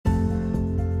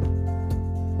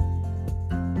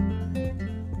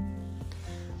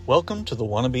Welcome to the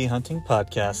Wannabe Hunting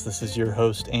Podcast. This is your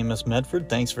host, Amos Medford.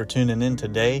 Thanks for tuning in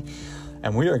today.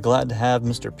 And we are glad to have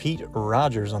Mr. Pete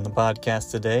Rogers on the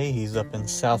podcast today. He's up in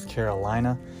South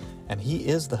Carolina, and he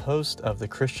is the host of the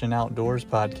Christian Outdoors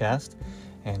podcast.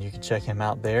 And you can check him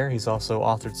out there. He's also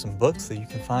authored some books that you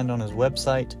can find on his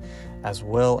website as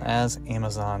well as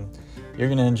Amazon. You're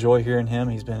going to enjoy hearing him.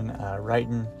 He's been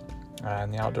writing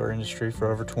in the outdoor industry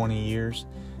for over 20 years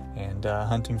and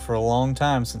hunting for a long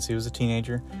time since he was a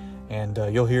teenager. And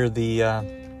you'll hear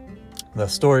the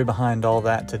story behind all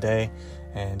that today,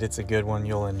 and it's a good one.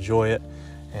 You'll enjoy it,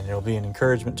 and it'll be an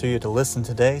encouragement to you to listen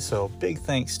today. So big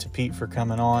thanks to Pete for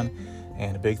coming on,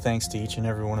 and a big thanks to each and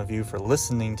every one of you for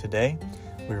listening today.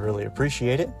 We really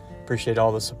appreciate it. Appreciate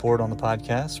all the support on the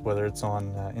podcast, whether it's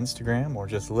on Instagram or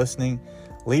just listening,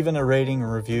 leaving a rating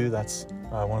and review. That's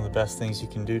one of the best things you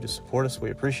can do to support us.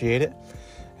 We appreciate it.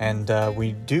 And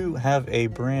we do have a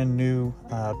brand new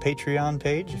Patreon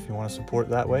page if you want to support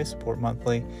that way, support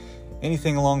monthly,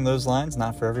 anything along those lines.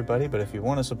 Not for everybody, but if you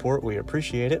want to support, we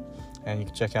appreciate it. And you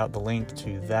can check out the link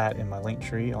to that in my link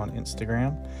tree on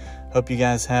Instagram. Hope you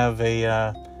guys have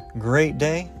a great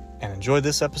day and enjoy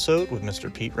this episode with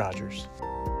Mr. Pete Rogers.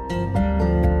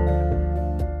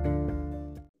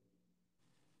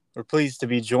 We're pleased to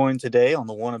be joined today on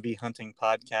the Wannabe Hunting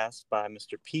Podcast by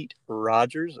Mr. Pete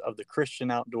Rogers of the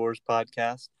Christian Outdoors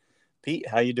Podcast. Pete,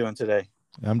 how you doing today?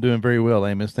 I'm doing very well,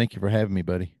 Amos. Thank you for having me,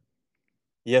 buddy.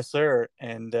 Yes, sir.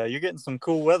 And you're getting some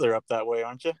cool weather up that way,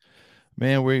 aren't you?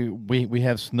 Man, we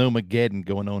have Snowmageddon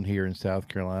going on here in South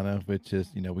Carolina, which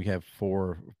is, we have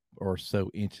 4 or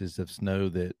so inches of snow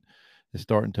that is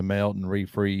starting to melt and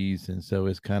refreeze, and so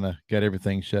it's kind of got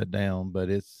everything shut down. But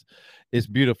it's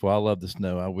beautiful. I love the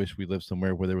snow. I wish we lived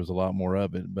somewhere where there was a lot more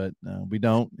of it, but we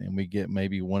don't, and we get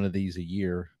maybe one of these a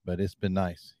year. But it's been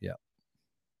nice. Yeah,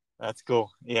 that's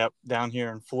cool. Yep, down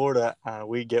here in Florida,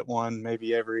 we get one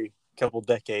maybe every couple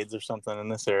decades or something in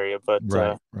this area. But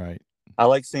right. I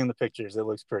like seeing the pictures. It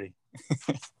looks pretty.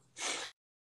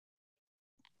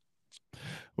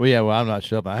 Well, yeah. Well, I'm not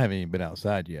shoveling. I haven't even been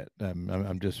outside yet.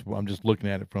 I'm just looking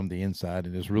at it from the inside,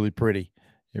 and it's really pretty.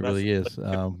 It really is.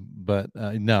 But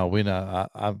no, we know.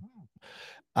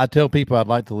 I tell people I'd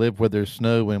like to live where there's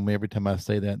snow, and every time I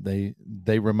say that,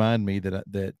 they remind me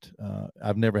that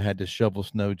I've never had to shovel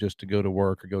snow just to go to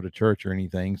work or go to church or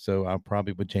anything. So I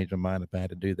probably would change my mind if I had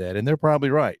to do that, and they're probably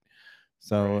right.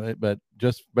 So, right. But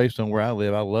just based on where I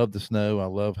live, I love the snow. I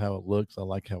love how it looks. I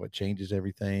like how it changes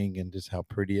everything and just how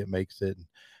pretty it makes it, and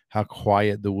how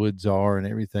quiet the woods are and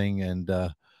everything. And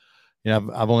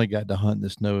I've only got to hunt in the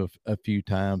snow a few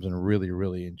times and really,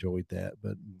 really enjoyed that.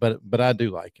 But I do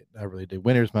like it. I really do.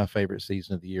 Winter's my favorite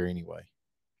season of the year anyway.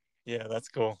 Yeah, that's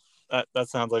cool. That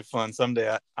sounds like fun.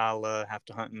 Someday I'll have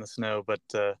to hunt in the snow, but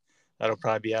that'll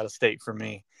probably be out of state for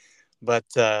me. But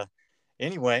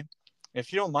anyway,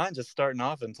 if you don't mind just starting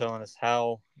off and telling us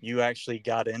how you actually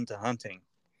got into hunting.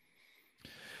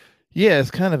 Yeah,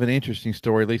 it's kind of an interesting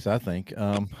story, at least I think.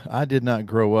 I did not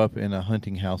grow up in a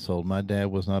hunting household. My dad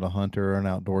was not a hunter or an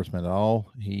outdoorsman at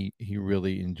all. He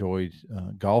really enjoyed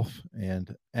golf,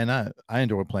 and I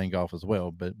enjoyed playing golf as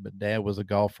well. But Dad was a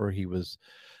golfer.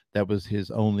 That was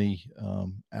his only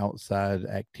outside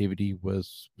activity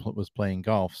was playing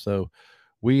golf. So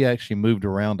we actually moved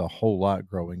around a whole lot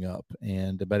growing up,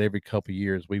 and about every couple of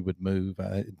years we would move.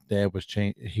 Dad was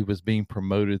he was being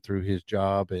promoted through his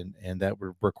job, and that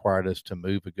required us to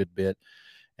move a good bit.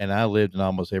 And I lived in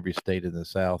almost every state in the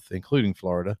South, including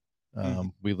Florida.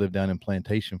 We lived down in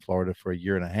Plantation, Florida for a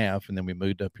year and a half, and then we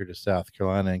moved up here to South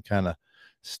Carolina and kind of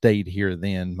stayed here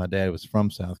then. My dad was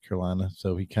from South Carolina,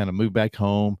 so he kind of moved back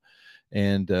home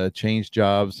and changed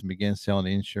jobs and began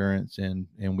selling insurance. And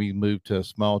we moved to a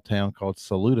small town called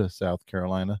Saluda, South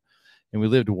Carolina. And we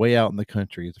lived way out in the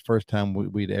country. It's the first time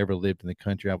we'd ever lived in the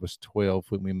country. I was 12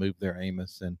 when we moved there,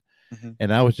 Amos.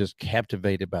 And I was just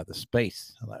captivated by the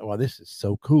space. I'm like, wow, this is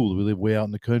so cool. We live way out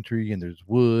in the country, and there's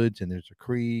woods and there's a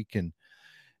creek.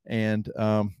 And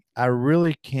I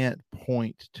really can't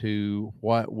point to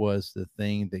what was the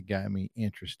thing that got me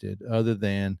interested other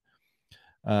than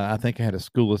I think I had a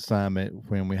school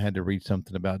assignment when we had to read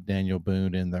something about Daniel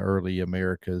Boone in the early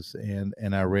Americas,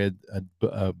 and I read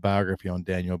a biography on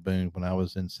Daniel Boone when I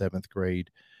was in 7th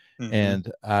grade,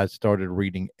 and I started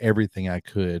reading everything I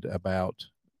could about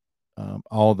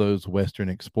all those Western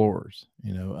explorers.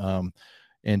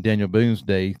 In Daniel Boone's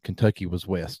day, Kentucky was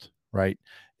west, right?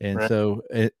 And right. so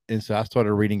I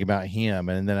started reading about him,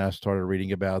 and then I started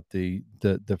reading about the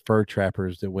fur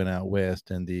trappers that went out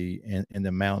west, and the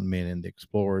mountain men and the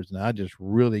explorers, and I just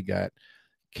really got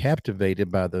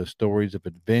captivated by those stories of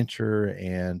adventure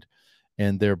and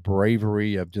and their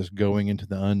bravery of just going into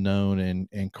the unknown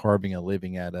and carving a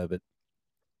living out of it.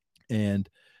 And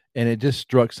it just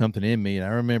struck something in me. And I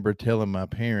remember telling my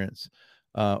parents,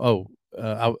 I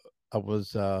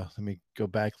was let me go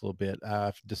back a little bit.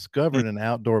 I've Mm. discovered an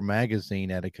outdoor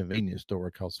magazine at a convenience store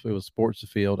called it was Sports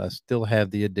Field. I still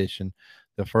have the edition,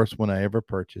 the first one I ever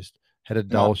purchased. Had a Wow.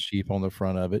 doll sheep on the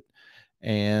front of it,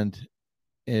 and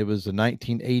it was a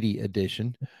 1980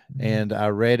 edition. And I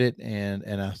read it, and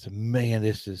I said, "Man,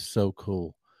 this is so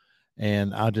cool."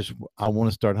 And I want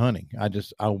to start hunting.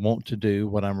 I want to do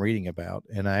what I'm reading about.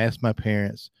 And I asked my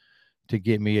parents to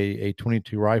get me a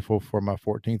 22 rifle for my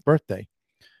 14th birthday.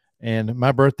 And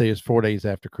my birthday is 4 days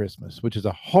after Christmas, which is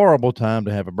a horrible time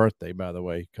to have a birthday, by the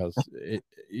way, because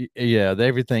yeah,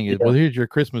 everything is, Yeah. well, here's your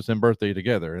Christmas and birthday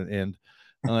together. And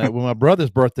when my brother's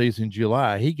birthday is in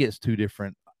July, he gets two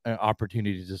different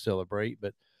opportunities to celebrate.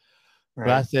 But I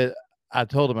Right. said, I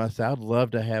told him, I said, I'd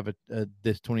love to have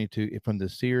this 22 from the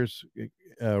Sears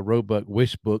Roebuck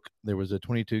Wish book. There was a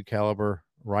 22 caliber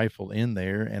rifle in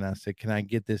there. And I said, can I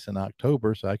get this in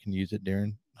October so I can use it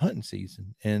during hunting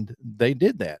season? And they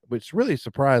did that, which really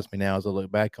surprised me now as I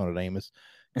look back on it, Amos,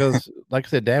 because like I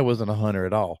said, Dad wasn't a hunter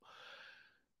at all.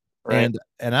 Right.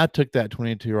 And I took that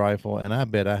 22 rifle, and I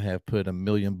bet I have put a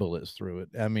million bullets through it.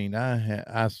 I mean,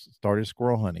 I started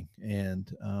squirrel hunting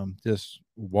and just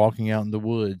walking out in the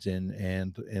woods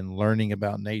and learning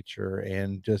about nature,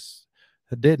 and just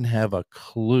I didn't have a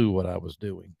clue what I was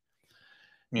doing.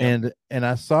 Yeah. And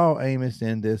I saw Amos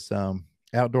in this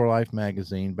Outdoor Life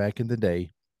magazine back in the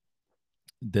day,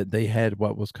 that they had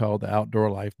what was called the Outdoor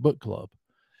Life Book Club.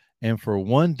 And for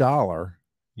 $1,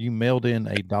 you mailed in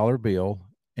a dollar bill,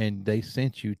 and they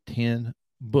sent you 10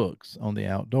 books on the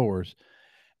outdoors.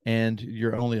 And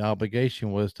your only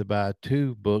obligation was to buy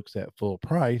two books at full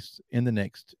price in the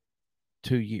next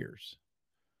 2 years.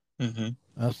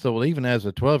 Mm-hmm. So well, even as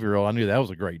a 12-year-old, I knew that was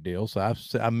a great deal. So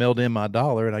I mailed in my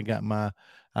dollar, and I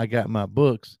got my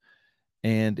books.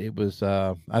 And it was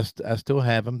I still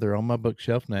have them. They're on my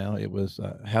bookshelf now. It was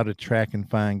how to track and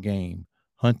find game,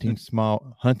 hunting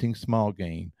small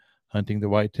game, hunting the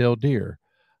white-tailed deer,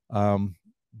 um,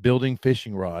 building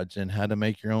fishing rods, and how to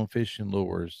make your own fishing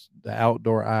lures, the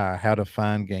outdoor eye, how to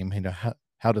find game,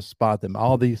 how to spot them,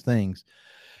 all these things.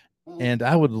 And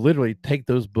I would literally take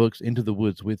those books into the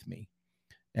woods with me,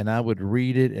 and I would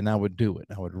read it and I would do it.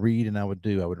 I would read and I would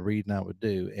do. I would read and I would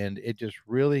do, and it just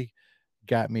really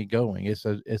got me going. It's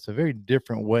a very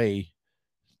different way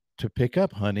to pick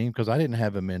up hunting, because I didn't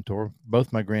have a mentor.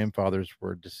 Both my grandfathers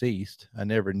were deceased. I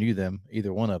never knew them,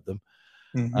 either one of them.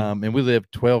 Mm-hmm. And we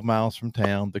lived 12 miles from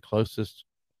town. The closest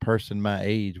person my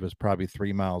age was probably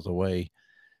 3 miles away.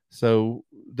 So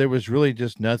there was really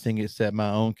just nothing except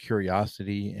my own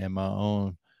curiosity and my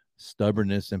own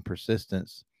stubbornness and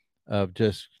persistence of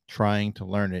just trying to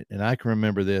learn it. And I can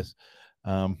remember this.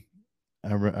 Um,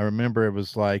 I remember it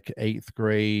was like eighth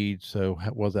grade. So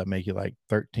what was that, make you like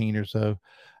 13 or so?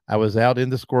 I was out in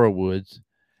the squirrel woods,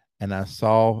 and I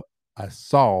saw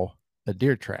a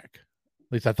deer track.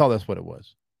 At least I thought that's what it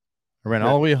was. I ran all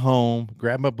Right. the way home,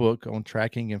 grabbed my book on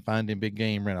tracking and finding big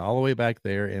game, ran all the way back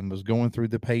there, and was going through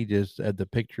the pages of the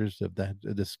pictures of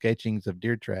the sketchings of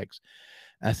deer tracks.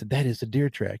 I said, that is a deer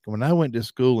track. When I went to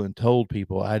school and told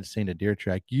people I'd seen a deer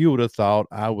track, you would have thought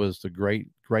I was the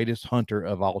greatest hunter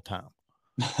of all time.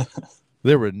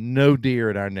 There were no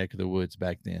deer in our neck of the woods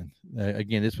back then.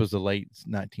 Again, this was the late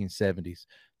 1970s.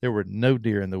 There were no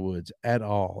deer in the woods at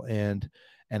all, and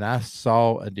I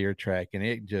saw a deer track, and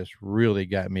it just really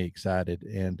got me excited.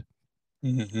 And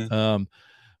Mm-hmm. um,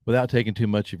 without taking too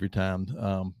much of your time,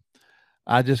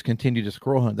 I just continued to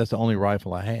squirrel hunt. That's the only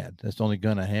rifle I had. That's the only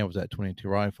gun I had, was that 22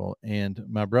 rifle. And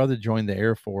my brother joined the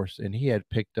Air Force, and he had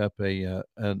picked up a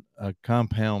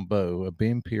compound bow, a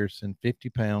Ben Pearson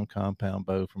 50-pound compound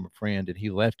bow from a friend, and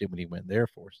he left it when he went in the Air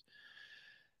Force.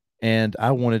 And I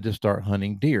wanted to start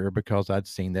hunting deer because I'd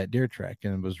seen that deer track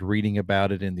and was reading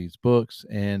about it in these books,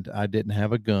 and I didn't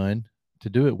have a gun to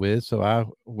do it with. So I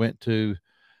went to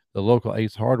the local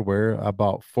Ace Hardware. I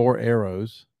bought 4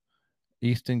 arrows,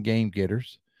 Easton Game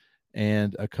Getters,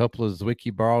 and a couple of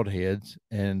Zwickey broadheads,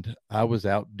 and I was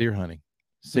out deer hunting,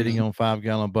 sitting Mm-hmm. on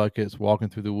 5-gallon buckets, walking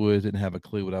through the woods, didn't have a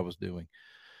clue what I was doing.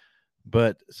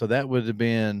 But so that would have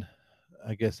been,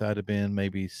 I guess I'd have been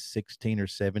maybe 16 or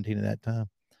 17 at that time.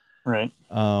 Right.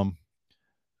 Um,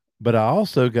 but I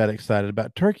also got excited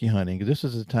about turkey hunting. This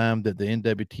is the time that the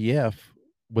NWTF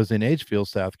was in Edgefield,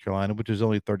 South Carolina, which is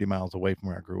only 30 miles away from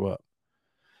where I grew up.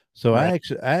 So Right.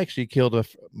 I actually killed a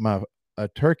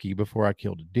turkey before I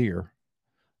killed a deer.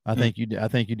 Mm. I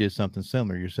think you did something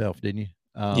similar yourself, didn't you?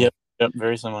 Yep. Yep.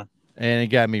 Very similar. And it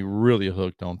got me really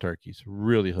hooked on turkeys,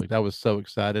 really hooked. I was so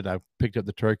excited. I picked up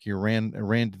the turkey, ran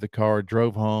to the car,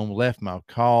 drove home, left my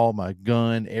call, my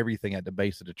gun, everything at the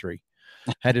base of the tree.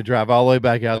 Had to drive all the way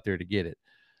back out there to get it.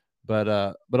 But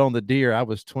on the deer, I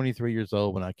was 23 years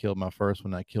old when I killed my first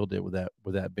one. I killed it with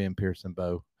that Ben Pearson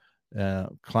bow,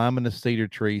 climbing the cedar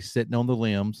tree, sitting on the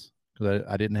limbs because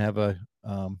I didn't have a.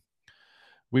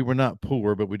 We were not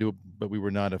poor, but we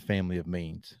were not a family of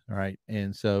means. All right,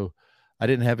 and so I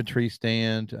didn't have a tree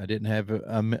stand. I didn't have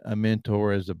a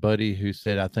mentor as a buddy who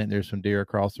said, "I think there's some deer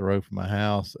across the road from my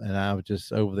house," and I was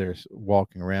just over there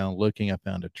walking around looking. I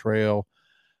found a trail.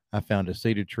 I found a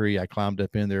cedar tree. I climbed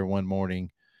up in there one morning,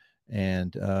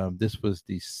 and this was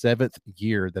the 7th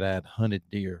year that I had hunted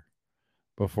deer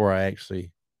before I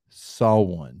actually saw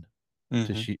one to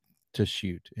Mm-hmm.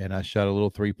 shoot. And I shot a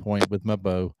little 3-point with my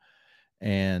bow,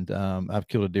 and I've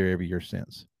killed a deer every year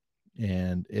since,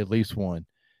 and at least one.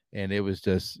 And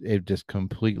it just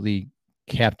completely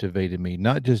captivated me.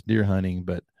 Not just deer hunting,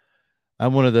 but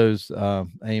I'm one of those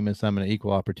Amos. I'm an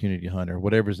equal opportunity hunter.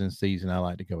 Whatever's in season, I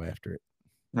like to go after it.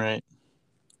 Right.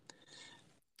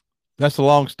 That's a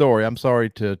long story. I'm sorry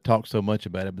to talk so much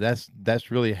about it, but that's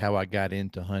really how I got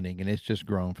into hunting, and it's just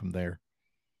grown from there.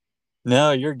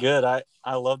 No, you're good.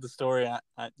 I love the story.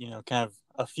 Kind of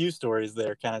a few stories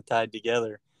there kind of tied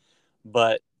together.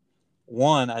 But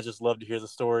one, I just love to hear the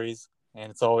stories,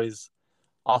 and it's always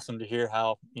awesome to hear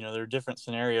how, there are different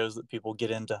scenarios that people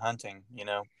get into hunting.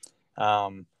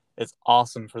 It's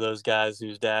awesome for those guys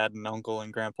whose dad and uncle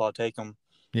and grandpa take them,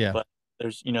 Yeah. but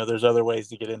there's other ways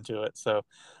to get into it. So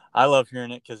I love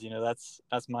hearing it because,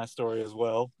 that's my story as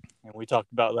well. And we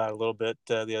talked about that a little bit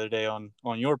the other day on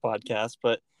your podcast,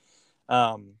 but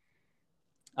um,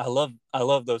 I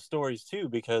love those stories too,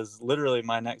 because literally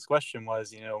my next question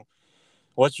was,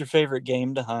 what's your favorite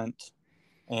game to hunt?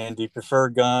 And do you prefer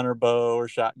gun or bow or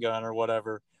shotgun or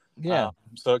whatever? Yeah.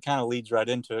 So it kind of leads right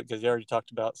into it because you already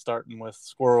talked about starting with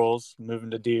squirrels, moving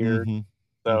to deer. Mm-hmm.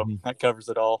 So Mm-hmm. that covers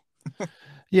it all.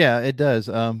 Yeah, it does.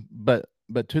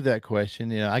 But to that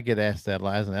question, I get asked that a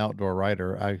lot as an outdoor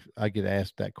writer. I get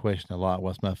asked that question a lot.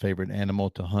 What's my favorite animal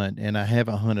to hunt? And I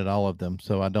haven't hunted all of them,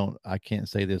 so I can't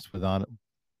say this with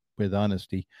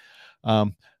honesty.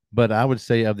 Um, but I would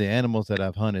say of the animals that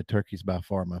I've hunted, turkey's by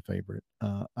far my favorite.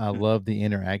 I love the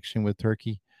interaction with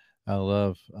turkey. I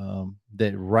love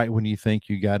that right when you think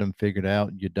you got them figured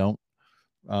out, you don't.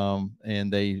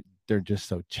 And they're just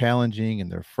so challenging and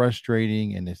they're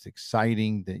frustrating and it's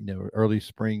exciting that early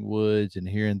spring woods and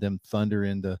hearing them thunder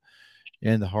in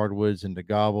the hardwoods and to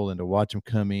gobble and to watch them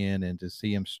come in and to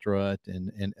see them strut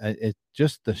and it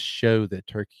just the show that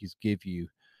turkeys give you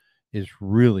is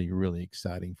really, really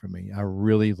exciting for me. I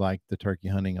really like the turkey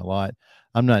hunting a lot.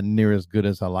 I'm not near as good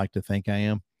as I like to think I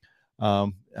am.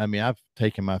 I mean, I've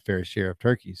taken my fair share of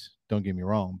turkeys. Don't get me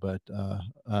wrong, but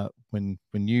when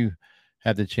you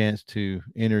have the chance to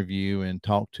interview and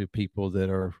talk to people that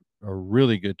are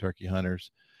really good turkey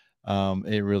hunters,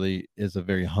 it really is a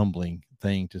very humbling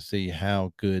thing to see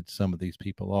how good some of these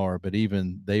people are. But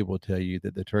even they will tell you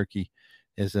that the turkey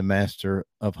is a master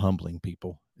of humbling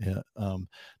people. Yeah,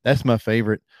 that's my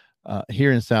favorite.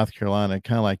 Here in South Carolina,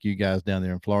 kind of like you guys down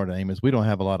there in Florida, Amos, we don't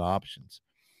have a lot of options.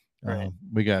 Right.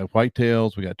 We got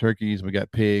whitetails, we got turkeys, we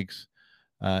got pigs,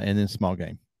 and then small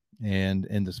game. And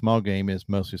the small game is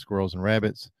mostly squirrels and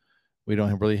rabbits. We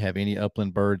don't really have any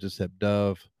upland birds except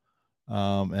dove.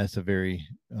 That's a very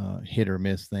hit or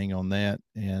miss thing on that.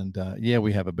 And yeah,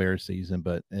 we have a bear season,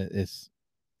 but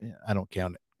I don't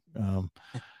count it.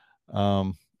 And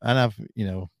I've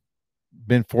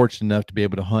been fortunate enough to be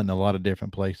able to hunt in a lot of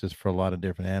different places for a lot of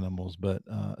different animals, but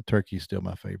turkey is still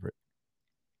my favorite.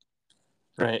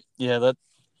 Right. Yeah.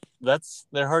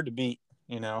 They're hard to beat.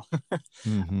 You know,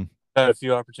 Mm-hmm. had a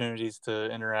few opportunities to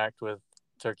interact with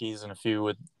turkeys and a few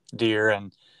with deer,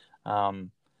 and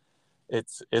um,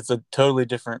 it's a totally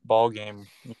different ball game.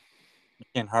 You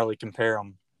can hardly compare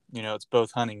them. It's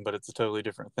both hunting, but it's a totally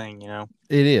different thing.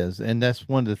 It is, and that's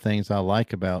one of the things I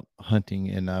like about hunting.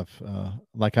 And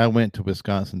like I went to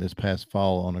Wisconsin this past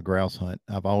fall on a grouse hunt.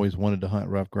 I've always wanted to hunt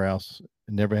rough grouse,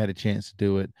 never had a chance to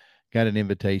do it. Got an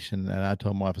invitation, and I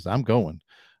told my wife, I said, I'm going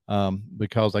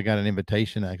because I got an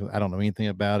invitation. I don't know anything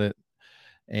about it,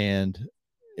 and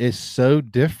it's so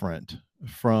different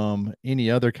from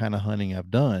any other kind of hunting I've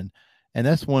done. And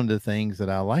that's one of the things that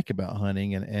I like about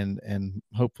hunting, and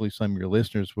hopefully some of your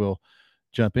listeners will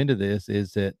jump into this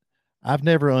is that I've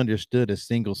never understood a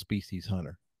single species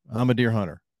hunter. I'm a deer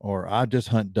hunter, or I just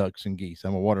hunt ducks and geese.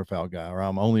 I'm a waterfowl guy, or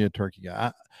I'm only a turkey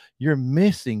guy. You're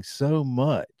missing so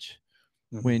much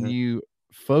when Mm-hmm. you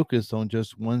focus on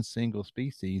just one single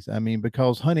species. I mean,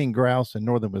 because hunting grouse in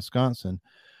northern Wisconsin,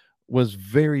 was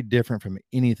very different from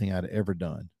anything I'd ever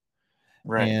done.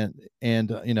 Right.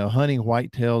 And hunting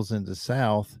whitetails in the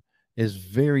South is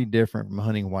very different from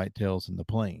hunting whitetails in the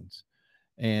plains.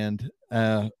 And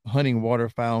hunting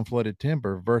waterfowl in flooded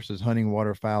timber versus hunting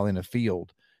waterfowl in a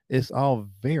field, it's all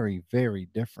very, very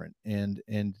different. And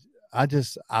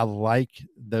I like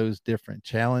those different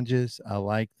challenges. I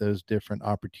like those different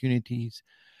opportunities,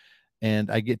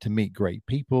 and I get to meet great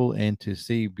people and to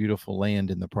see beautiful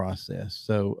land in the process.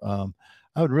 So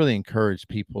I would really encourage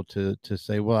people to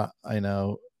say, well, I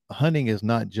know hunting is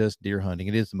not just deer hunting;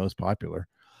 it is the most popular,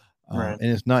 Right.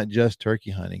 and it's not just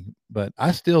turkey hunting. But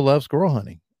I still love squirrel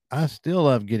hunting. I still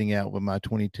love getting out with my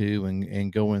 22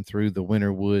 and going through the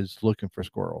winter woods looking for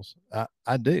squirrels.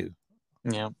 I do.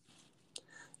 Yeah.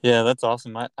 Yeah, that's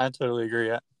awesome. I totally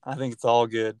agree. I think it's all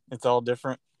good. It's all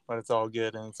different, but it's all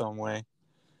good in its own way.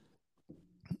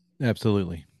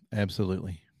 Absolutely.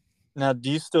 Absolutely. Now, do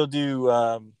you still do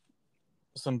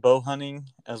some bow hunting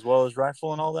as well as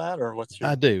rifle and all that, or what's I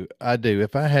your? do. I do.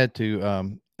 If I had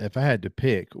to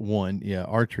pick one, yeah,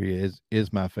 archery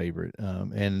is my favorite.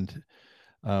 And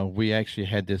we actually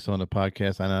had this on a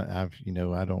podcast.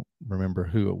 I don't remember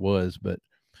who it was, but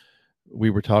we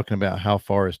were talking about how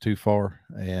far is too far.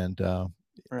 And I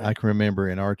Right. can remember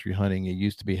in archery hunting, it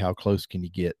used to be how close can you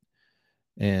get,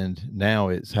 and now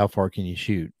it's how far can you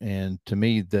shoot. And to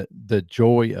me, the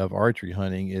joy of archery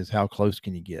hunting is how close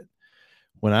can you get.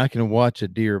 When I can watch a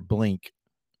deer blink,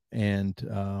 and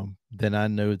then I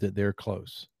know that they're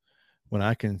close. When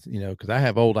I can, because I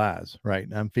have old eyes, right?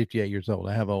 I'm 58 years old.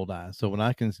 I have old eyes. So when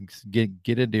I can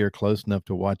get a deer close enough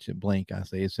to watch it blink, I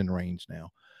say it's in range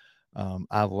now.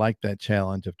 I like that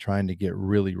challenge of trying to get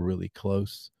really, really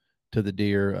close to the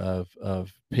deer,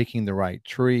 of picking the right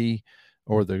tree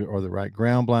or the right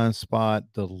ground blind spot,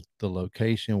 the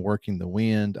location, working the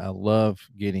wind. I love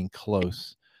getting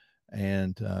close,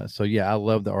 and so yeah, I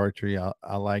love the archery.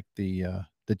 I like the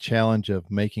challenge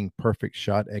of making perfect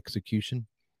shot execution.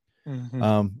 Mm-hmm.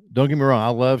 Don't get me wrong, I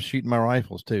love shooting my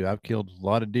rifles too. I've killed a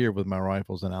lot of deer with my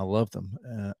rifles, and I love them.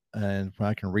 And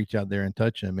I can reach out there and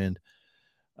touch them, and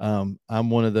I'm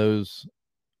one of those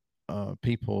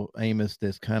people, Amos,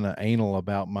 that's kind of anal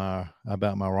about my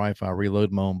rifle. I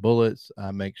reload my own bullets.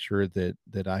 I make sure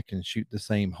that I can shoot the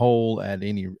same hole at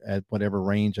whatever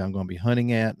range I'm going to be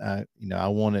hunting at. I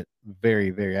want it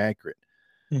very, very accurate.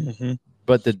 Mm-hmm.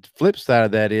 But the flip side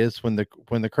of that is when the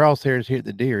crosshairs hit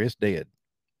the deer, it's dead,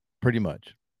 pretty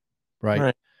much,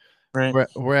 right? Right. Right.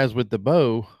 Whereas with the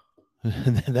bow,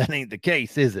 that ain't the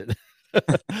case, is it?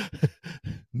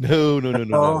 No, no, no, no,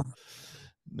 no. Oh.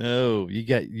 No,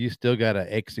 you still got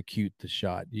to execute the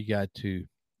shot. You got to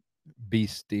be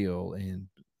still and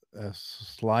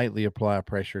slightly apply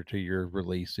pressure to your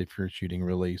release if you're shooting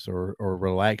release, or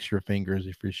relax your fingers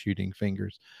if you're shooting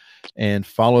fingers, and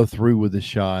follow through with the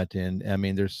shot. And I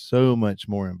mean, there's so much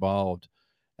more involved,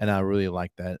 and I really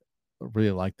like that.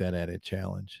 Really like that added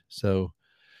challenge. So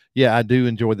yeah, I do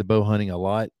enjoy the bow hunting a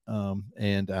lot,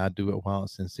 and I do it while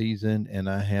it's in season. And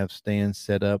I have stands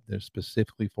set up that are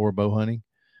specifically for bow hunting,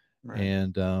 Right.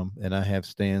 and I have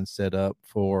stands set up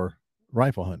for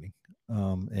rifle hunting,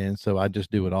 and so I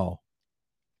just do it all.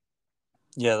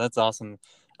 Yeah, that's awesome.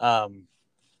 Um,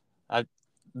 I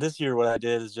this year what I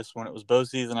did is just when it was bow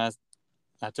season, I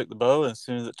took the bow, and as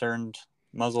soon as it turned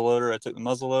muzzle loader, I took the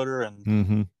muzzle loader, and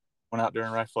Mm-hmm. went out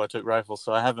during rifle. I took rifle,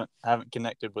 so I haven't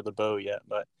connected with the bow yet,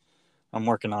 but I'm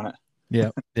working on it.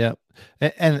 Yeah, yeah,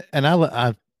 and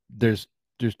I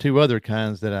there's two other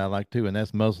kinds that I like too, and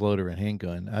that's muzzleloader and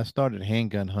handgun. I started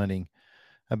handgun hunting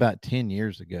about 10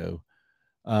 years ago,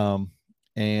 um,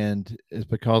 and it's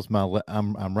because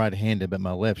I'm right-handed, but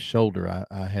my left shoulder,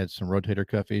 I had some rotator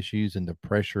cuff issues, and the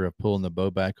pressure of pulling the bow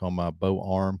back on my bow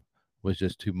arm was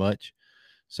just too much.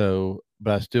 So,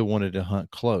 but I still wanted to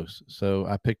hunt close, so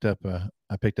I picked up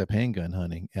handgun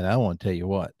hunting, and I want to tell you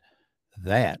what,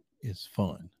 that is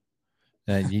fun.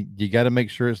 You got to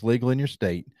make sure it's legal in your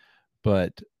state,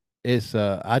 but it's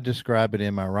I describe it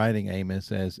in my writing,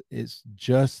 Amos, as it's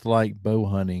just like bow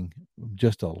hunting,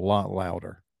 just a lot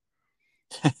louder.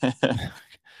 I mean,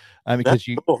 That's because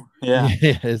you, cool. Yeah.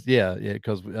 yes, yeah,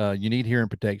 because you need hearing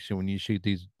protection when you shoot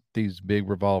these big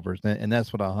revolvers, and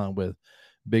that's what I hunt with,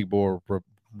 big bore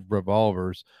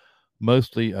revolvers,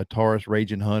 mostly a Taurus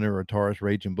Raging Hunter or Taurus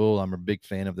Raging Bull. I'm a big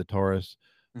fan of the Taurus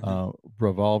Hmm.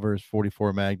 revolvers,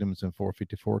 44 Magnums and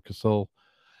 454 Casull.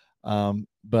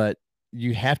 But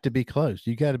you have to be close.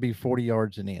 You got to be 40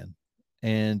 yards and in,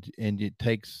 and it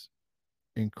takes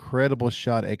incredible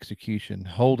shot execution,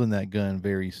 holding that gun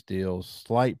very still,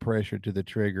 slight pressure to the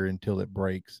trigger until it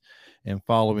breaks, and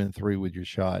following through with your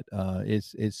shot.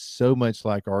 It's so much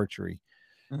like archery,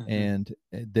 Mm-hmm. and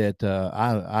that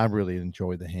I really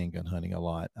enjoy the handgun hunting a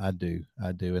lot. I do,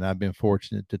 and I've been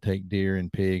fortunate to take deer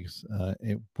and pigs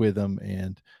with them,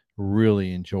 and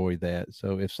really enjoy that.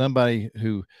 So if somebody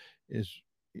who is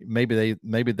maybe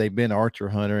they've been archer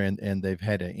hunter and they've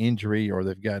had an injury or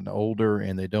they've gotten older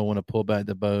and they don't want to pull back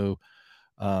the bow,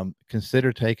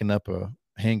 consider taking up a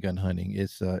handgun hunting.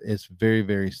 It's very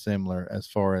very similar as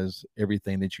far as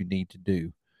everything that you need to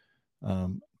do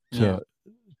um, Yeah,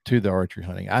 to the archery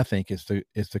hunting. I think it's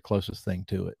the closest thing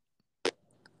to it.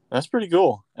 that's pretty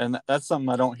cool, and that's something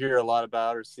I don't hear a lot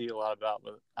about or see a lot about.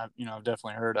 But I've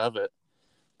definitely heard of it.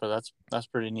 But that's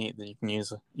pretty neat that you can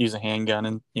use a handgun,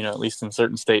 and at least in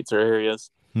certain states or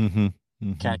areas, Mm-hmm.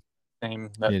 Mm-hmm. kind of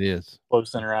same that It is.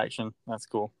 close interaction. That's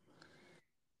cool.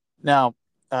 Now,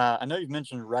 I know you've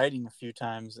mentioned writing a few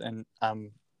times, and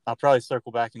I'll probably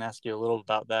circle back and ask you a little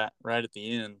about that right at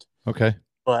the end. Okay.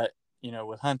 But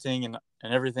with hunting and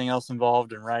everything else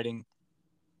involved in writing,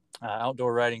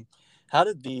 outdoor writing, how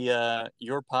did the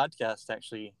your podcast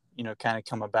actually kind of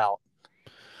come about?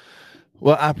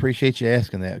 Well, I appreciate you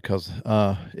asking that because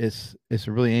it's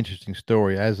a really interesting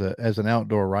story. As an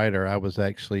outdoor writer, I was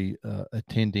actually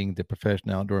attending the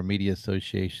Professional Outdoor Media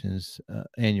Association's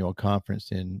annual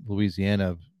conference in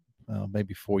Louisiana,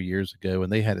 maybe 4 years ago,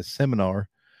 and they had a seminar.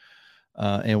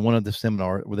 And one of the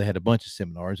seminars, well, they had a bunch of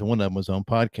seminars, and one of them was on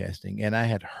podcasting. And I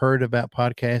had heard about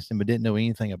podcasting, but didn't know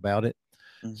anything about it.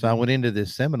 So I Mm-hmm. went into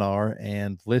this seminar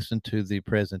and listened to the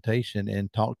presentation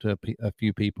and talked to a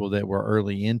few people that were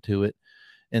early into it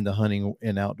in the hunting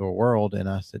and outdoor world. And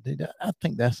I said, "Dude, I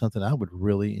think that's something I would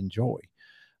really enjoy."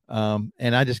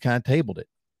 And I just kind of tabled it.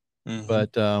 Mm-hmm.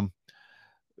 But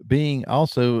being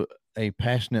also a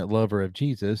passionate lover of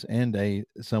Jesus and a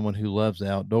someone who loves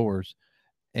the outdoors,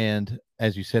 and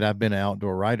as you said, I've been an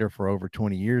outdoor writer for over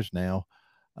 20 years now.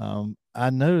 I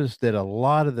noticed that a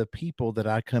lot of the people that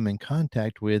I come in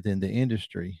contact with in the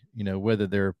industry, whether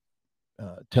they're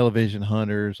television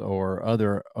hunters or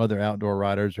other outdoor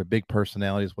writers or big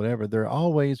personalities, whatever, they're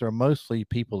always or mostly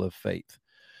people of faith.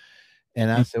 And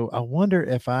I said, "Well, I wonder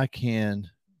if I can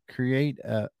create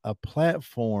a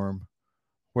platform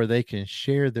where they can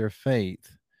share their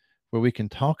faith, where we can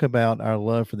talk about our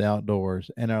love for the outdoors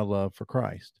and our love for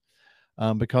Christ."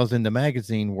 Because in the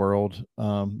magazine world,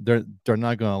 they're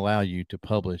not going to allow you to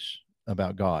publish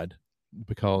about God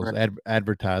because Right.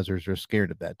 advertisers are scared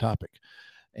of that topic,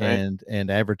 Right. and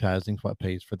advertising's what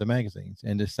pays for the magazines.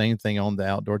 And the same thing on the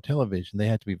outdoor television; they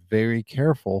have to be very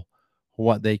careful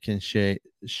what they can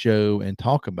show and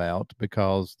talk about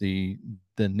because the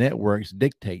networks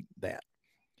dictate that.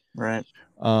 Right.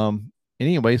 And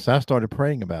anyway, so I started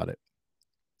praying about it.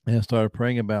 And I started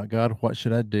praying about, God, what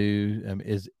should I do?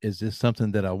 Is this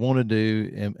something that I want to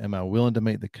do? Am I willing to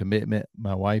make the commitment?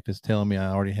 My wife is telling me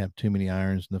I already have too many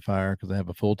irons in the fire because I have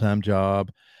a full time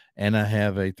job, and I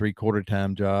have a 3/4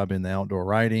 time job in the outdoor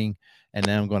writing, and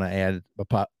now I'm going to add a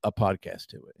podcast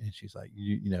to it. And she's like,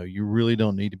 you really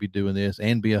don't need to be doing this,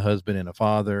 and be a husband and a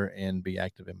father, and be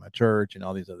active in my church, and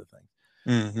all these other things.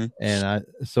 Mm-hmm. And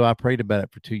I prayed about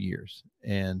it for 2 years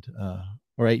and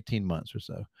or 18 months or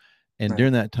so. And Right.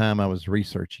 during that time, I was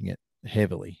researching it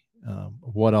heavily.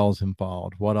 What all's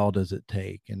involved? What all does it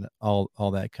take? And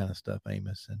all that kind of stuff,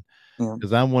 Amos. And Yeah.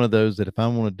 because I'm one of those that if I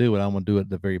want to do it, I want to do it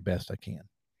the very best I can.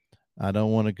 I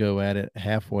don't want to go at it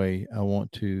halfway. I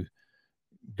want to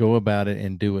go about it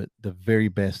and do it the very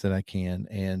best that I can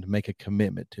and make a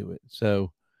commitment to it.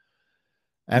 So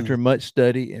after Mm-hmm. much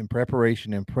study and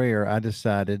preparation and prayer, I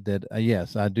decided that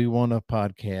yes, I do want a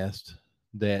podcast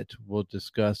that will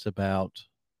discuss about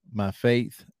my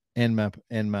faith and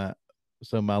my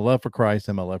so my love for Christ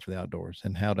and my love for the outdoors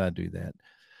and how do I do that.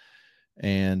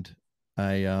 And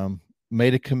I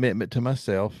made a commitment to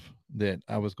myself that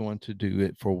I was going to do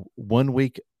it for 1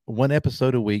 week, one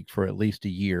episode a week for at least a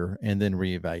year, and then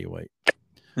reevaluate.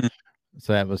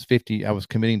 So that was 50. I was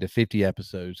committing to 50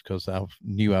 episodes because I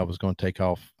knew I was going to take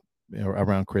off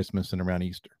around Christmas and around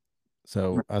Easter.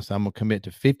 So I said, I'm going to commit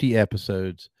to 50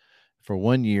 episodes for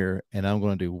 1 year, and I'm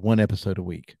going to do one episode a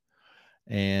week.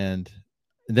 And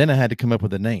then I had to come up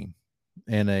with a name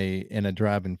and a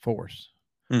driving force.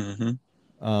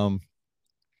 Mm-hmm. Um,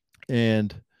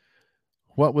 and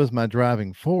what was my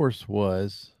driving force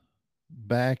was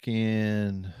back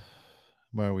in,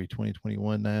 where are we,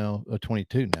 2021 now,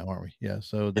 22 now, aren't we? Yeah.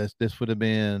 So this would have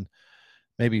been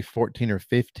maybe 14 or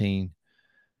 15.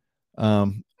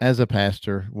 As a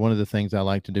pastor, one of the things I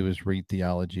like to do is read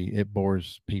theology. It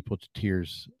bores people to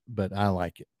tears, but I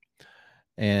like it.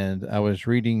 And I was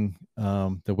reading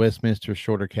the Westminster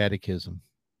Shorter Catechism,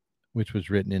 which was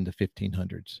written in the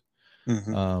 1500s.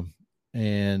 Mm-hmm. Um,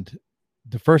 and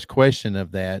the first question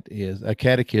of that is a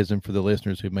catechism for the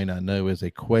listeners who may not know is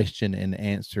a question and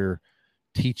answer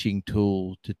teaching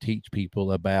tool to teach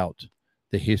people about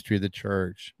the history of the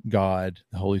church, God,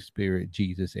 the Holy Spirit,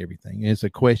 Jesus, everything. And it's a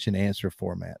question answer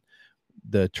format.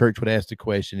 The church would ask the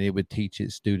question, it would teach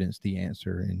its students the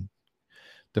answer. And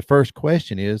the first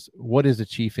question is, what is the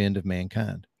chief end of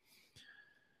mankind?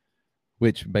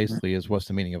 Which basically is, what's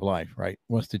the meaning of life, right?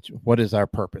 What is our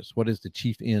purpose? What is the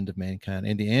chief end of mankind?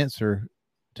 And the answer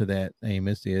to that,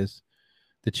 Amos, is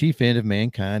the chief end of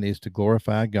mankind is to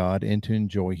glorify God and to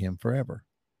enjoy him forever.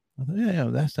 I thought, yeah,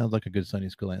 that sounds like a good Sunday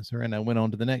school answer. And I went on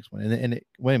to the next one.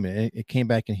 Wait a minute, it came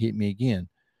back and hit me again.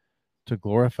 To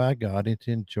glorify God and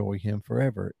to enjoy him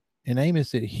forever. And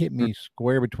Amos, it hit me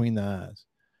square between the eyes.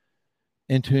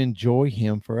 And to enjoy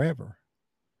him forever.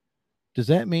 Does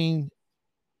that mean,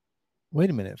 wait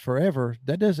a minute, forever?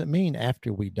 That doesn't mean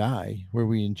after we die, where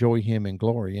we enjoy him in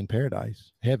glory in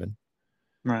paradise, heaven.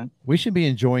 Right. We should be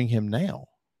enjoying him now.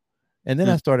 And then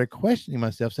I started questioning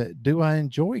myself, said, do I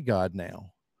enjoy God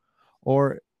now?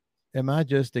 Or am I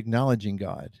just acknowledging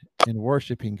God and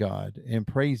worshiping God and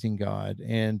praising God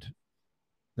and,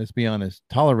 let's be honest,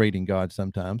 tolerating God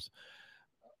sometimes?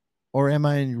 Or am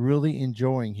I really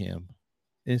enjoying him?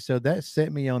 And so that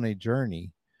set me on a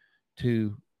journey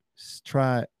to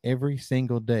try every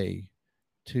single day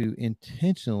to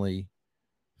intentionally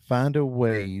find a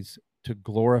ways to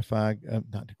glorify,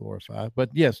 not to glorify,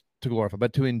 but yes, to glorify,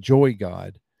 but to enjoy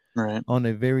God on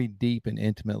a very deep and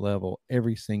intimate level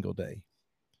every single day.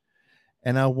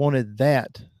 And I wanted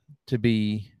that to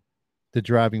be the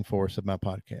driving force of my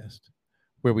podcast,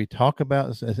 where we talk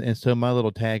about, and so my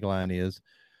little tagline is,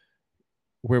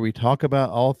 where we talk about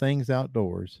all things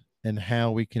outdoors and how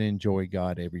we can enjoy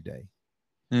God every day.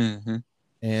 Mm-hmm.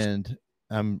 And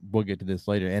we'll get to this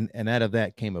later. And out of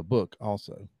that came a book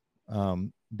also,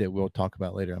 that we'll talk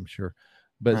about later, I'm sure.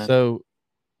 But so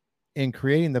in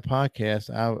creating the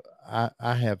podcast,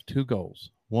 I have two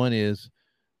goals. One is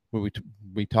where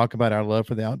we talk about our love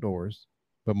for the outdoors,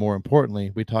 but more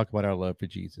importantly, we talk about our love for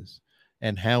Jesus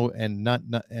and how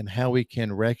and how we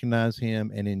can recognize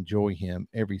him and enjoy him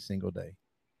every single day.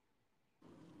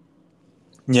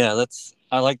 Yeah,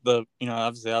 I like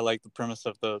obviously I like the premise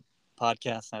of the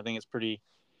podcast, and I think it's pretty,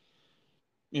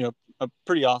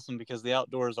 pretty awesome because the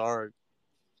outdoors are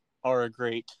a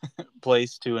great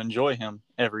place to enjoy him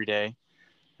every day.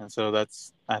 And so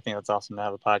I think that's awesome to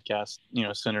have a podcast,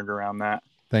 centered around that.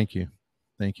 Thank you.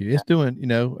 Thank you. It's doing,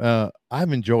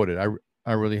 I've enjoyed it.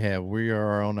 I really have. We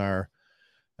are on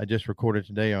I just recorded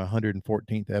today our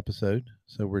 114th episode.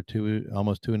 So we're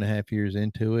almost 2.5 years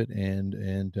into it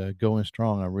and going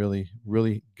strong. I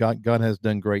really, God has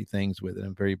done great things with it.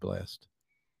 I'm very blessed.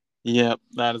 Yep.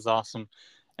 That is awesome.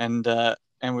 And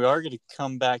we are going to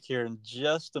come back here in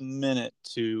just a minute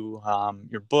to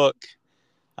your book,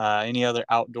 any other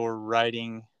outdoor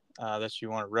writing that you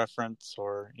want to reference,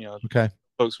 or, okay,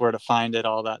 folks where to find it,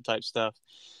 all that type stuff.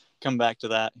 Come back to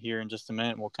that here in just a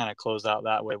minute. We'll kind of close out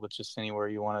that way with just anywhere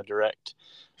you want to direct.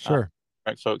 Sure.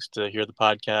 Direct folks to hear the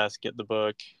podcast, get the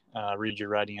book, read your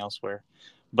writing elsewhere.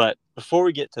 But before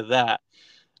we get to that,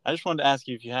 I just wanted to ask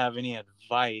you if you have any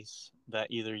advice that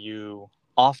either you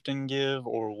often give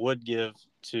or would give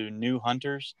to new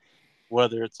hunters,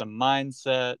 whether it's a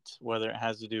mindset, whether it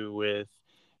has to do with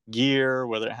gear,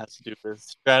 whether it has to do with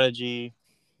strategy,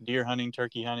 deer hunting,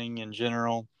 turkey hunting in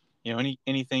general,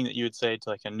 anything that you would say to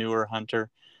like a newer hunter,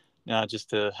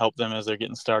 just to help them as they're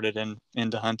getting started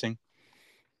into hunting.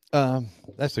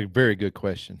 That's a very good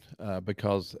question,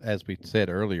 because as we said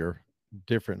earlier,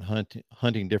 different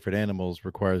hunting different animals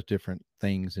requires different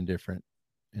things and different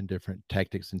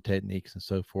tactics and techniques and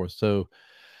so forth. So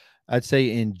I'd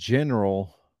say in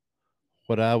general,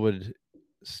 what I would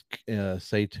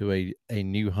say to a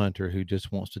new hunter who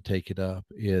just wants to take it up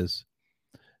is,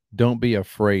 don't be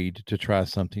afraid to try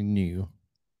something new.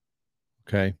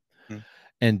 Okay. Mm.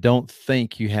 And don't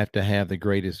think you have to have the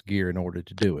greatest gear in order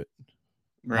to do it.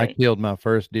 Right. I killed my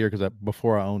first deer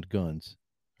before I owned guns.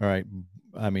 All right.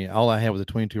 I mean, all I had was a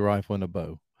 22 rifle and a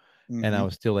bow, and I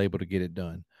was still able to get it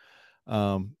done.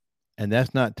 And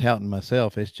that's not touting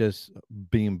myself. It's just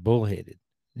being bullheaded,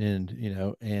 and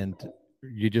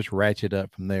you just ratchet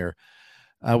up from there.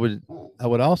 I would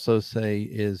also say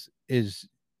is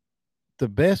the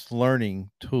best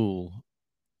learning tool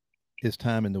is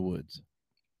time in the woods.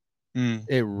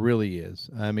 It really is.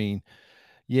 I mean,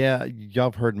 yeah, y'all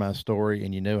have heard my story,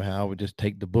 and you know how I would just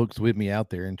take the books with me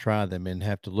out there and try them, and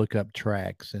have to look up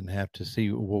tracks and have to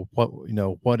see, well,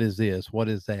 what is this, what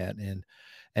is that,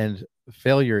 And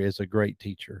failure is a great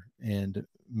teacher, and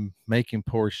making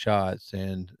poor shots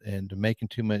and making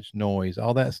too much noise,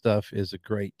 all that stuff is a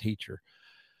great teacher.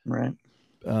 Right.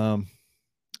 um,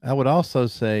 I would also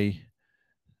say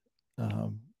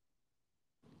um,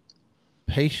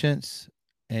 patience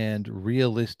and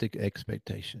realistic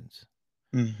expectations.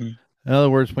 Mm-hmm. In other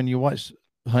words, when you watch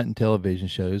hunting television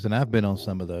shows, and I've been on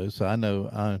some of those, so I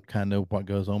kind of know what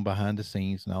goes on behind the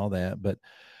scenes and all that, but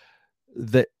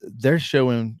that they're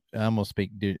showing, I'm gonna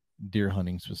speak deer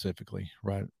hunting specifically,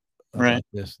 right? Right. About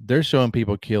this, they're showing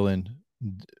people killing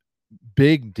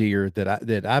big deer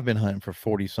that I've been hunting for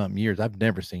 40 something years. I've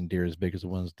never seen deer as big as the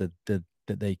ones that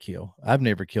they kill. I've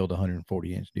never killed a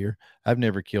 140-inch deer. I've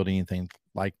never killed anything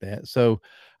like that. So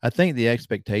I think the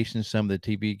expectations some of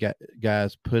the TV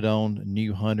guys put on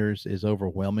new hunters is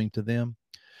overwhelming to them,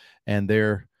 and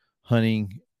they're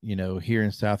hunting, here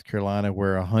in South Carolina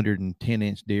where a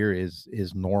 110-inch deer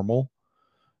is normal.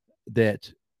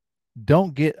 That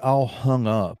don't get all hung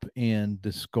up in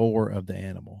the score of the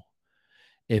animal.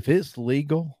 If it's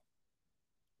legal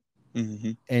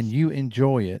Mm-hmm. and you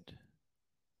enjoy it,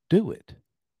 do it.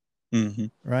 Mm-hmm.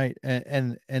 Right.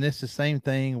 And it's the same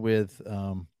thing with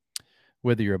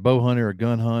whether you're a bow hunter, a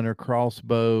gun hunter,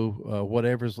 crossbow,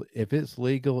 whatever's, if it's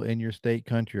legal in your state,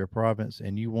 country, or province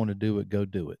and you want to do it, go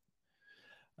do it.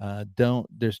 Don't,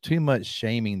 there's too much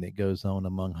shaming that goes on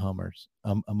among hunters,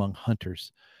 and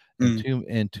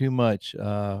Mm. too much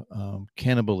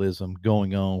cannibalism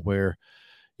going on where,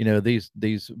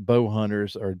 these bow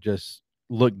hunters are just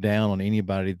look down on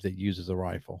anybody that uses a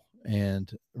rifle,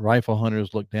 and rifle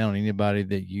hunters look down on anybody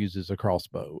that uses a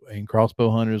crossbow, and crossbow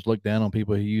hunters look down on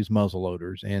people who use muzzle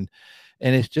loaders, and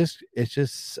it's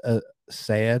just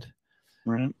sad.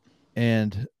 Right.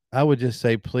 And I would just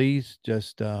say, please,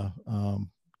 just to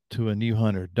a new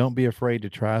hunter, don't be afraid to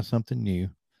try something new.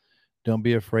 Don't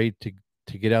be afraid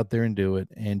to get out there and do it,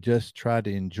 and just try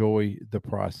to enjoy the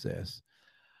process.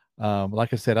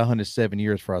 Like I said, I hunted 7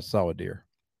 years before I saw a deer.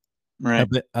 Right.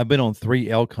 I've been on 3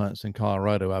 elk hunts in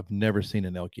Colorado. I've never seen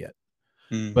an elk yet,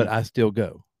 Mm-hmm. but I still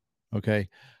go. Okay.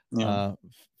 Yeah.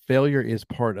 Failure is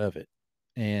part of it.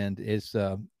 And it's,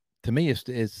 to me,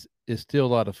 it's still a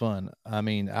lot of fun. I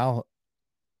mean, I'll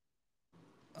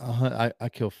hunt, I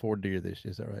killed 4 deer this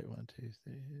year. Is that right? 1, 2,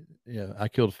 3. Yeah. I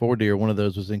killed 4 deer. One of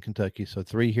those was in Kentucky. So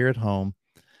 3 here at home.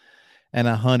 And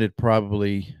I hunted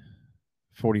probably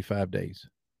 45 days.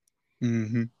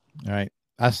 Mm-hmm. All right.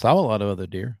 I saw a lot of other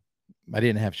deer. I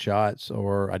didn't have shots,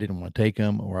 or I didn't want to take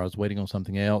them, or I was waiting on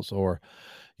something else, or,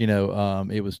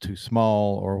 it was too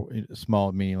small, or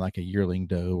small meaning like a yearling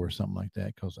doe or something like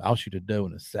that. Cause I'll shoot a doe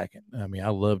in a second. I mean, I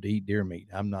love to eat deer meat.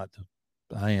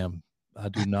 I am, I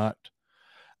do not,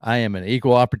 I am an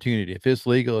equal opportunity. If it's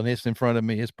legal and it's in front of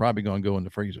me, it's probably going to go in the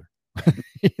freezer.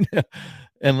 you know,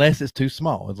 Unless it's too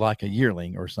small. It's like a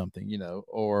yearling or something,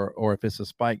 or if it's a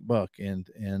spike buck and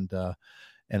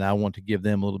I want to give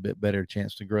them a little bit better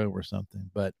chance to grow or something.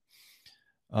 But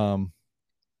um,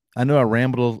 I know I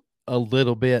rambled a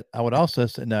little bit. I would also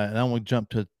say, no, and I want to jump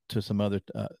to some other.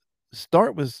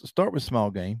 Start with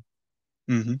small game.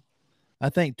 Mm-hmm. I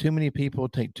think too many people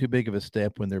take too big of a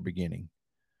step when they're beginning.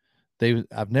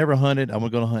 I've never hunted. I'm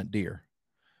going to hunt deer.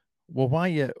 Well, why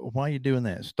you doing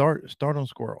that? Start on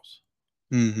squirrels,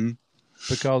 Mm-hmm.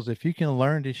 because if you can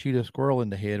learn to shoot a squirrel in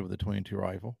the head with a 22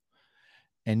 rifle,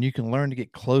 and you can learn to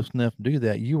get close enough to do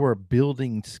that, you are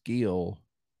building skill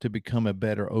to become a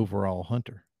better overall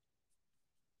hunter.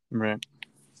 Right.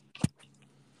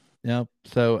 Yeah.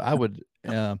 So I would,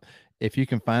 if you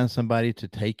can find somebody to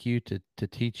take you to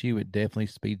teach you, it definitely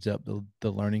speeds up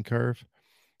the learning curve.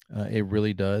 It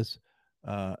really does.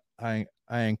 I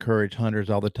encourage hunters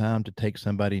all the time to take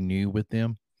somebody new with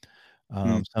them,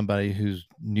 Mm. somebody who's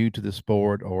new to the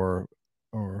sport, or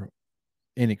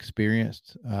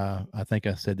inexperienced. I think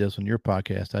I said this on your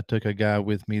podcast. I took a guy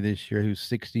with me this year who's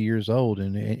 60 years old,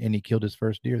 and he killed his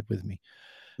first deer with me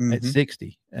at Mm-hmm.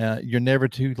 60. You're never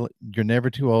too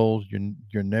old.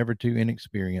 You're never too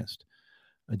inexperienced.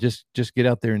 Just get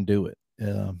out there and do it.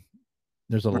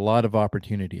 There's a lot of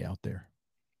opportunity out there.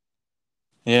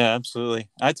 Yeah, absolutely.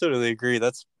 I totally agree.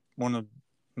 That's one of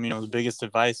the biggest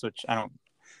advice, which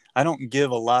I don't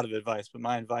give a lot of advice, but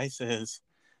my advice is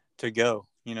to go,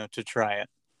 to try it.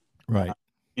 Uh, Right.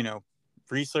 you know,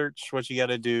 research what you got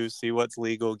to do, see what's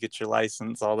legal, get your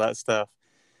license, all that stuff,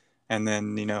 and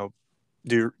then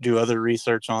do other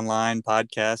research online,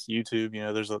 podcasts, YouTube.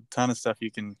 There's a ton of stuff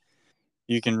you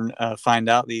can find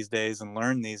out these days and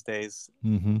learn these days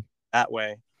Mm-hmm. that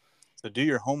way. So do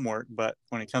your homework, but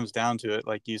when it comes down to it,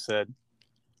 like you said,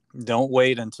 don't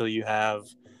wait until you have,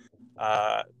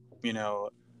 uh, you know,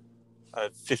 a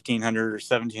 $1,500 or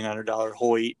 $1,700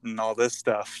 Hoyt and all this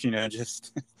stuff.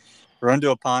 Just run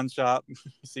to a pawn shop,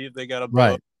 see if they got a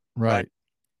bow, Right.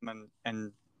 Right.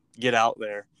 and get out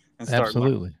there and start learning.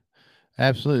 Absolutely.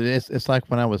 Absolutely. It's like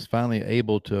when I was finally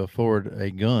able to afford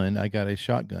a gun, I got a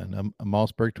shotgun, a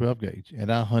Mossberg 12 gauge,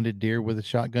 and I hunted deer with a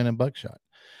shotgun and buckshot,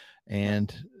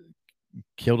 and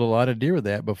killed a lot of deer with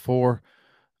that before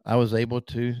I was able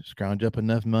to scrounge up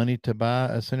enough money to buy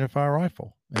a centerfire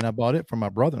rifle. And I bought it from my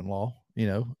brother-in-law,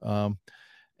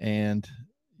 and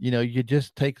you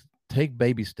just take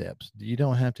baby steps. You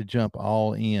don't have to jump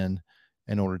all in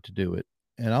order to do it.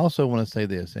 And I also want to say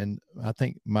this, and I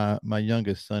think my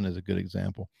youngest son is a good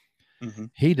example. Mm-hmm.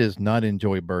 He does not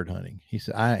enjoy bird hunting. He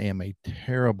said, I am a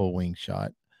terrible wing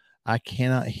shot. I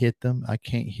cannot hit them. I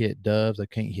can't hit doves. I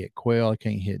can't hit quail. I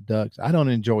can't hit ducks. I don't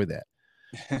enjoy that.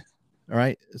 All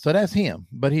right. So that's him.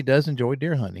 But he does enjoy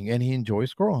deer hunting and he enjoys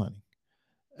squirrel hunting.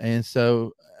 And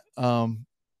so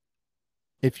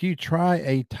if you try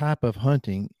a type of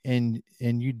hunting and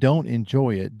you don't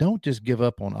enjoy it, don't just give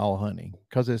up on all hunting,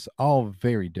 because it's all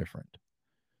very different.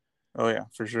 Oh yeah,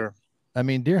 for sure. I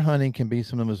mean, deer hunting can be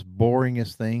some of the most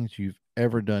boringest things you've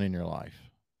ever done in your life.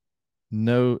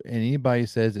 No, and anybody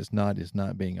says it's not is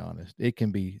not being honest. It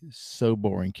can be so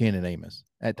boring, Ken and Amos,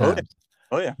 at Oh yeah. times.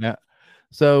 Oh yeah. Now,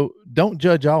 so don't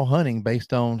judge all hunting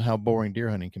based on how boring deer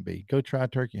hunting can be. Go try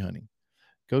turkey hunting.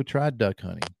 Go try duck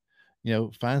hunting.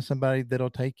 Find somebody that'll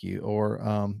take you.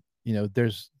 Or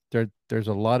there's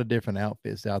a lot of different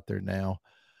outfits out there now.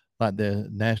 Like the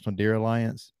National Deer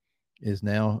Alliance is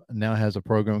now has a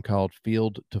program called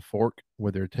Field to Fork,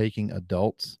 where they're taking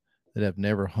adults that have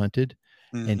never hunted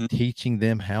and Mm-hmm. teaching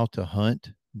them how to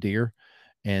hunt deer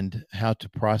and how to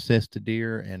process the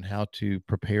deer and how to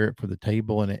prepare it for the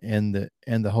table and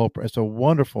the whole. It's a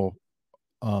wonderful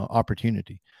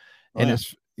opportunity, Oh and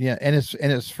yeah.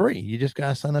 it's free. You just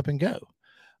gotta sign up and go.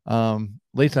 At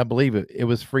least I believe it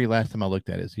was free last time I looked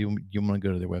at it. So you want to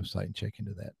go to their website and check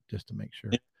into that just to make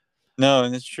sure. Yeah. No,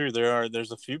 and it's true.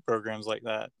 There's a few programs like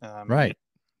that. Right.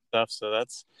 Stuff. So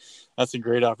that's a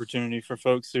great opportunity for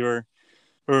folks who are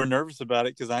nervous about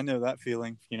it, because I know that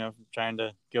feeling. Trying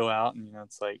to go out and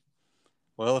it's like,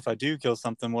 well, if I do kill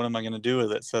something, what am I going to do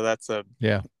with it? So that's a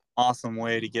awesome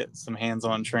way to get some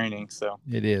hands-on training. So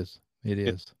it is. It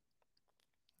is.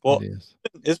 Well, it is.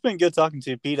 It's been good talking to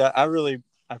you, Pete. I really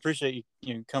appreciate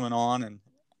you coming on,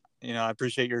 and I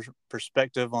appreciate your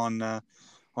perspective on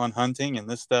hunting and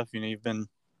this stuff. You've been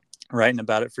writing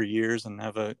about it for years and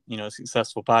have a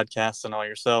successful podcast and all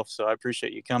yourself. So I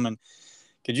appreciate you coming.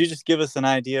 Could you just give us an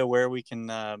idea where we can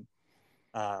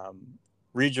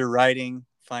read your writing,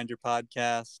 find your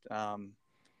podcast,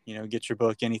 get your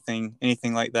book, anything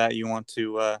like that you want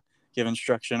to give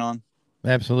instruction on?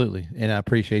 Absolutely. And I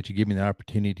appreciate you giving me the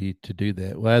opportunity to do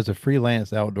that. Well, as a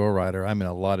freelance outdoor writer, I'm in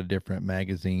a lot of different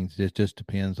magazines. It just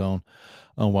depends on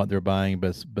what they're buying,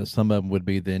 but some of them would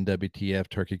be the NWTF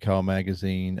Turkey Call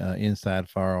magazine, Inside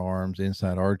Firearms,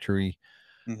 Inside Archery,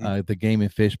 the Game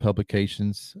and Fish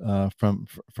publications. From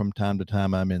time to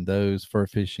time, I'm in those, Fur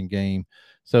Fish and Game.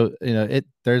 So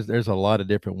there's a lot of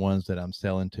different ones that I'm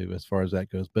selling to as far as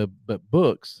that goes. But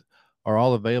books are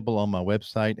all available on my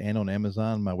website and on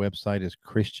Amazon. My website is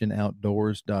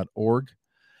christianoutdoors.org.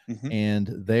 Mm-hmm.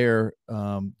 And there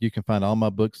you can find all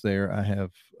my books there. I have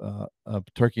a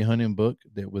turkey hunting book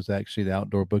that was actually the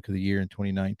outdoor book of the year in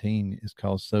 2019. It's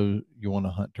called So You Want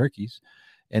to Hunt Turkeys.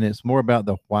 And it's more about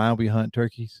the why we hunt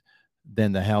turkeys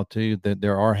than the how-to. That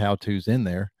there are how-tos in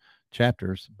there,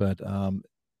 chapters, but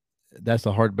that's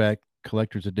a hardback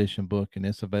collector's edition book, and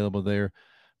it's available there.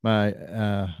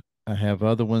 I have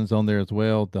other ones on there as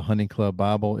well. The Hunting Club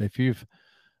Bible. If you've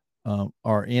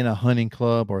are in a hunting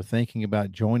club or thinking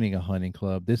about joining a hunting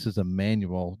club, this is a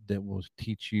manual that will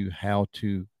teach you how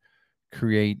to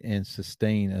create and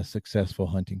sustain a successful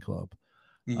hunting club.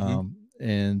 Mm-hmm.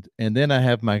 And then I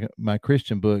have my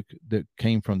Christian book that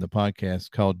came from the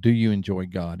podcast called Do You Enjoy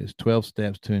God? It's 12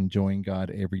 Steps to Enjoying God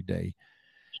Every Day.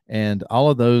 And all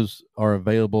of those are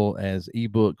available as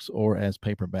ebooks or as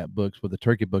paperback books, but the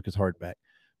turkey book is hardback.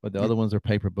 But the other ones are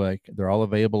paperback. They're all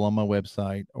available on my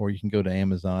website, or you can go to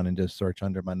Amazon and just search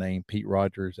under my name, Pete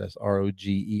Rogers. That's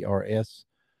Rogers.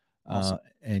 Awesome.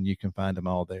 And you can find them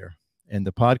all there. And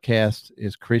the podcast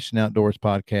is Christian Outdoors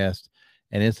Podcast,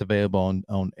 and it's available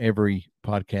on every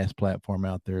podcast platform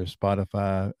out there: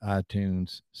 Spotify,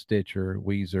 iTunes, Stitcher,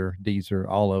 Weezer, Deezer,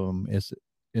 all of them.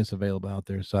 It's available out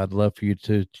there. So I'd love for you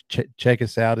to check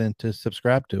us out and to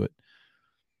subscribe to it.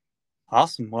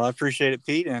 Awesome. Well, I appreciate it,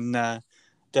 Pete, and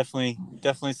definitely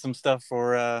some stuff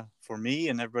for me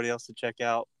and everybody else to check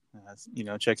out.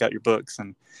 Check out your books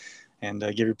and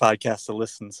give your podcast a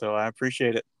listen. So I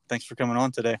appreciate it. Thanks for coming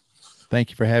on today. Thank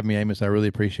you for having me, Amos. I really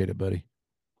appreciate it, buddy.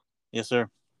 Yes, sir.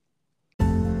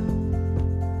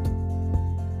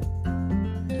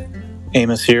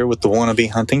 Amos here with the Wannabe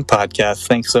Hunting Podcast.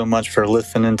 Thanks so much for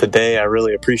listening today. I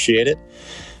really appreciate it.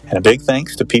 And a big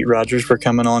thanks to Pete Rogers for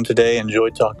coming on today.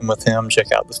 Enjoyed talking with him.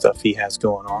 Check out the stuff he has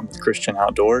going on with Christian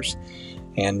Outdoors.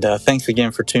 And thanks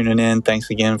again for tuning in. Thanks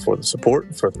again for the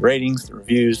support, for the ratings, the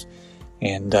reviews,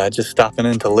 and just stopping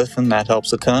in to listen. That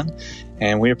helps a ton.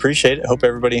 And we appreciate it. Hope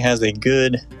everybody has a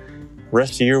good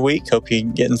rest of your week. Hope you're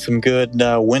getting some good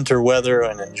winter weather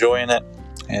and enjoying it,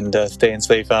 and staying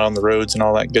safe out on the roads and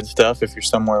all that good stuff. If you're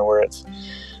somewhere where it's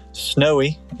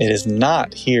snowy, it is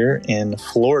not here in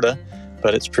Florida,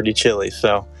 but it's pretty chilly.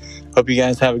 So hope you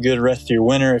guys have a good rest of your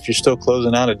winter. If you're still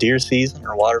closing out a deer season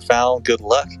or waterfowl, good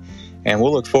luck. And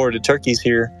we'll look forward to turkeys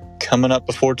here coming up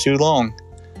before too long.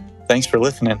 Thanks for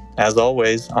listening. As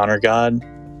always, honor God,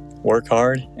 work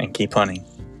hard, and keep hunting.